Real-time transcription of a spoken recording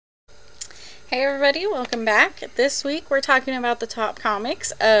Hey everybody, welcome back. This week we're talking about the top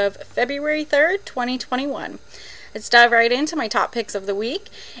comics of February 3rd, 2021. Let's dive right into my top picks of the week.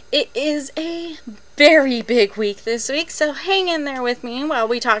 It is a very big week this week, so hang in there with me while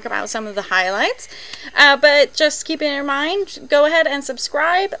we talk about some of the highlights. But just keep it in mind, go ahead and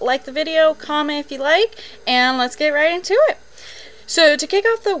subscribe, like the video, comment if you like, and let's get right into it. So to kick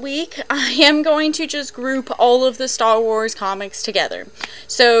off the week, I am going to just group all of the Star Wars comics together.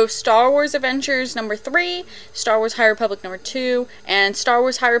 So Star Wars Adventures number 3, Star Wars High Republic number 2, and Star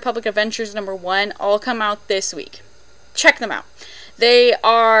Wars High Republic Adventures number 1 all come out this week. Check them out. They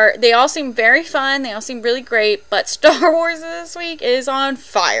all seem very fun, they all seem really great, but Star Wars this week is on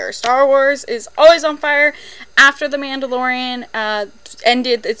fire. Star Wars is always on fire. After The Mandalorian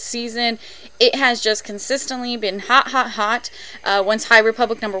ended its season, it has just consistently been hot. Once High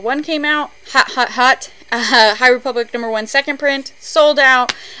Republic number 1 came out, hot. High Republic number 1 second print, sold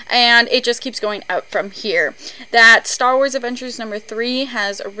out, and it just keeps going out from here. That Star Wars Adventures number 3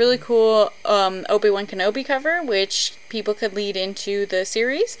 has a really cool Obi-Wan Kenobi cover, which people could lead into the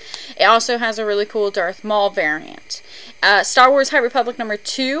series. It also has a really cool Darth Maul variant. Star Wars High Republic number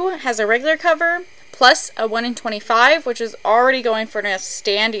 2 has a regular cover, plus a 1 in 25, which is already going for an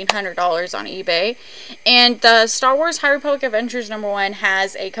outstanding $100 on eBay. And the Star Wars High Republic Adventures number 1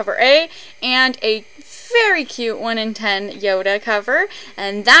 has a cover A and a very cute 1 in 10 Yoda cover,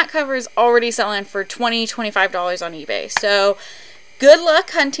 and that cover is already selling for $25 on eBay. So good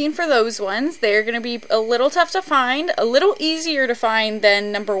luck hunting for those ones. They're going to be a little tough to find, a little easier to find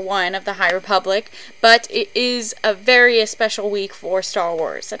than number 1 of the High Republic, but it is a very special week for Star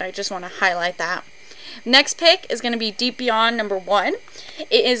Wars, and I just want to highlight that. Next pick is going to be Deep Beyond number 1.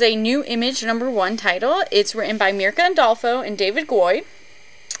 It is a New Image number 1 title. It's written by Mirka Andolfo and David Goy.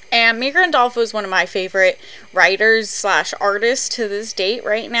 And Mirka Andolfo is one of my favorite writers slash artists to this date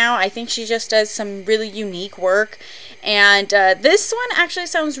right now. I think she just does some really unique work. And this one actually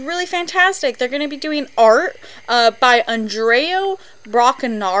sounds really fantastic. They're going to be doing art by Andrea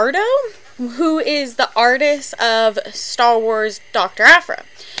Broccanardo, who is the artist of Star Wars Dr. Aphra.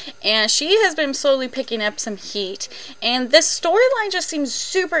 And she has been slowly picking up some heat, and this storyline just seems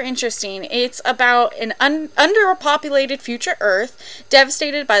super interesting. It's about an underpopulated future Earth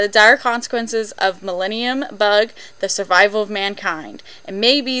devastated by the dire consequences of Millennium Bug, the survival of mankind, and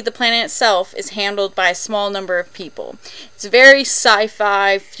maybe the planet itself is handled by a small number of people. It's very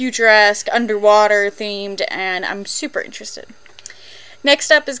sci-fi, futuresque, underwater themed, and I'm super interested.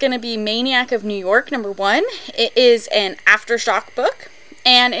 Next up is going to be Maniac of New York number 1. It is an Aftershock book,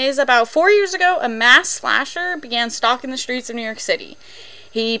 and it is about 4 years ago a mass slasher began stalking the streets of New York City.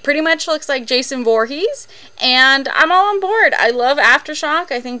 He pretty much looks like Jason Voorhees, and I'm all on board. I love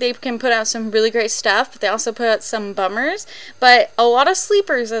Aftershock. I think they can put out some really great stuff, but they also put out some bummers, but a lot of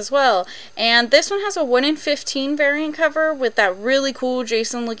sleepers as well. And this one has a 1 in 15 variant cover with that really cool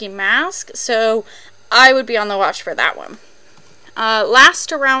Jason looking mask, so I would be on the watch for that one. Last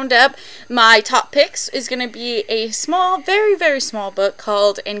to round up my top picks is going to be a small, very, very small book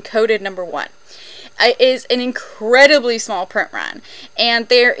called Encoded number 1. It is an incredibly small print run, and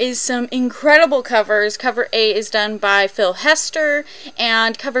there is some incredible covers. Cover A is done by Phil Hester,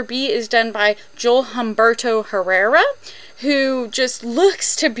 and cover B is done by Joel Humberto Herrera, who just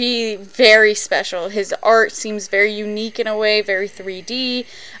looks to be very special. His art seems very unique in a way, very 3D,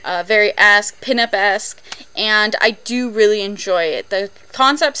 very pinup-esque, and I do really enjoy it. The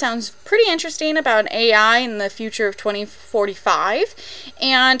concept sounds pretty interesting about an AI in the future of 2045,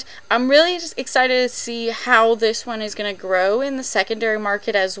 and I'm really just excited to see how this one is going to grow in the secondary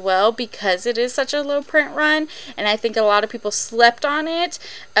market as well, because it is such a low print run, and I think a lot of people slept on it.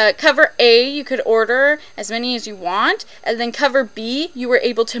 Cover A, you could order as many as you want, and then cover B, you were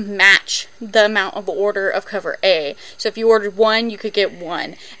able to match the amount of order of cover A. So if you ordered 1, you could get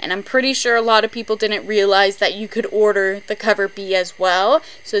 1. And I'm pretty sure a lot of people didn't realize that you could order the cover B as well.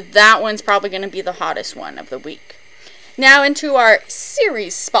 So that one's probably going to be the hottest one of the week. Now into our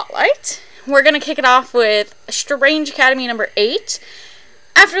series spotlight. We're going to kick it off with Strange Academy number 8.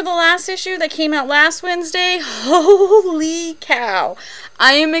 After the last issue that came out last Wednesday, holy cow,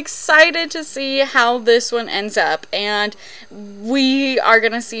 I am excited to see how this one ends up, and we are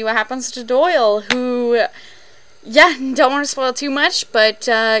going to see what happens to Doyle, who, yeah, don't want to spoil too much, but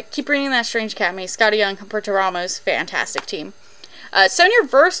keep reading that Strange Academy. Scotty Young, Humberto Ramos, fantastic team. Sonia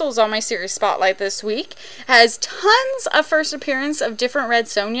Versal's on my series spotlight this week. Has tons of first appearance of different red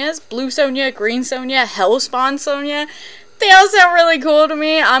Sonias. Blue Sonia, Green Sonia, Hellspawn Sonia. They all sound really cool to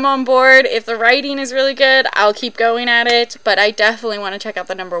me. I'm on board. If the writing is really good, I'll keep going at it, but I definitely want to check out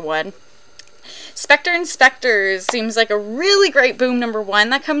the number 1. Spectre and Spectres seems like a really great Boom #1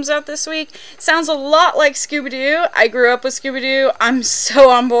 that comes out this week. Sounds a lot like Scooby-Doo. I grew up with Scooby-Doo. I'm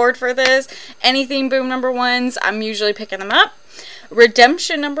so on board for this. Anything Boom #1s, I'm usually picking them up.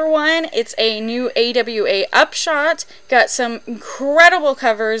 Redemption #1, it's a new AWA Upshot. Got some incredible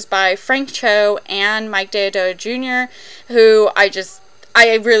covers by Frank Cho and Mike Deodato Jr., who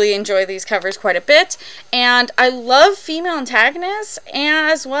I really enjoy these covers quite a bit. And I love female antagonists,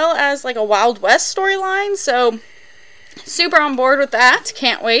 as well as like a Wild West storyline, so super on board with that.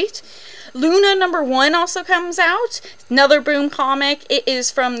 Can't wait. Luna #1 also comes out. Another Boom comic. It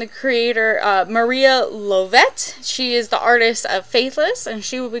is from the creator Maria Lovett. She is the artist of Faithless, and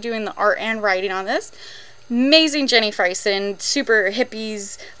she will be doing the art and writing on this. Amazing Jenny Frison. Super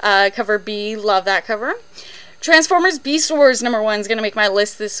hippies cover B. Love that cover. Transformers Beast Wars #1 is going to make my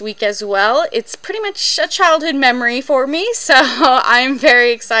list this week as well. It's pretty much a childhood memory for me, so I'm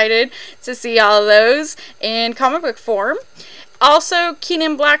very excited to see all of those in comic book form. Also,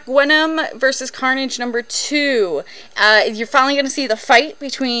 Kenan Black Gwenom versus Carnage #2. You're finally going to see the fight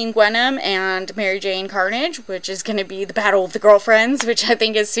between Gwenom and Mary Jane Carnage, which is going to be the battle of the girlfriends, which I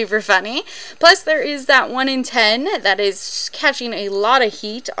think is super funny. Plus, there is that 1 in 10 that is catching a lot of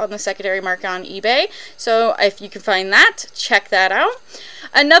heat on the secondary market on eBay. So if you can find that, check that out.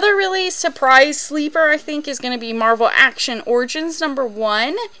 Another really surprise sleeper, I think, is going to be Marvel Action Origins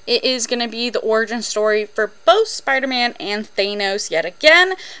 #1. It is going to be the origin story for both Spider-Man and Thanos yet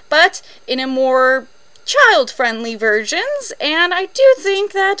again, but in a more child-friendly versions, and I do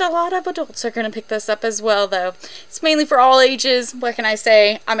think that a lot of adults are going to pick this up as well, though. It's mainly for all ages. What can I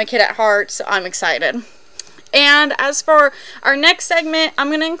say? I'm a kid at heart, so I'm excited. And as for our next segment, I'm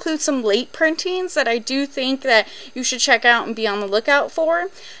going to include some late printings that I do think that you should check out and be on the lookout for.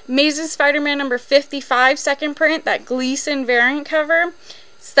 Amazing Spider-Man #55 second print, that Gleason variant cover.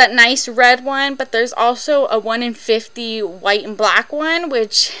 It's that nice red one, but there's also a 1 in 50 white and black one,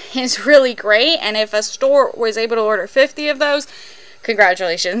 which is really great. And if a store was able to order 50 of those,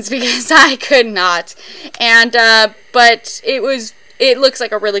 congratulations, because I could not. And but it looks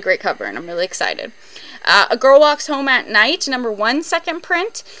like a really great cover, and I'm really excited. A Girl Walks Home at Night #1 second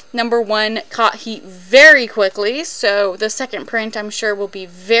print. #1 caught heat very quickly, so the second print I'm sure will be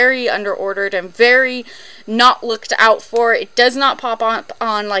very under ordered and very not looked out for. It does not pop up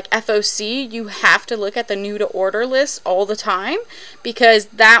on like FOC. You have to look at the new to order list all the time, because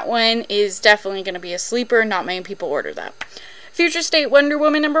that one is definitely going to be a sleeper. Not many people order that. Future State Wonder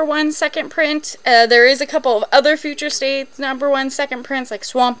Woman #1 second print. There is a couple of other Future State #1 second prints like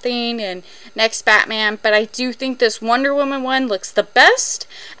Swamp Thing and Next Batman, but I do think this Wonder Woman one looks the best,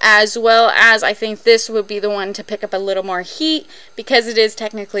 as well as I think this would be the one to pick up a little more heat because it is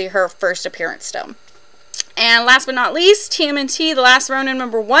technically her first appearance still. And last but not least, TMNT The Last Ronin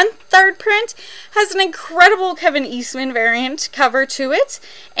 #1 third print has an incredible Kevin Eastman variant cover to it.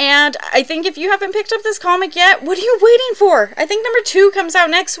 And I think if you haven't picked up this comic yet, what are you waiting for? I think #2 comes out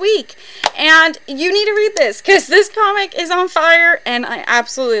next week. And you need to read this, because this comic is on fire and I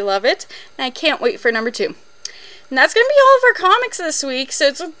absolutely love it. And I can't wait for #2. And that's going to be all of our comics this week, so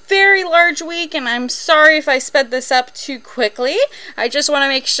it's a very large week, and I'm sorry if I sped this up too quickly. I just want to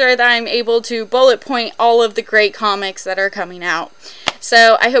make sure that I'm able to bullet point all of the great comics that are coming out.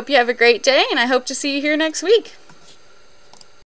 So I hope you have a great day, and I hope to see you here next week.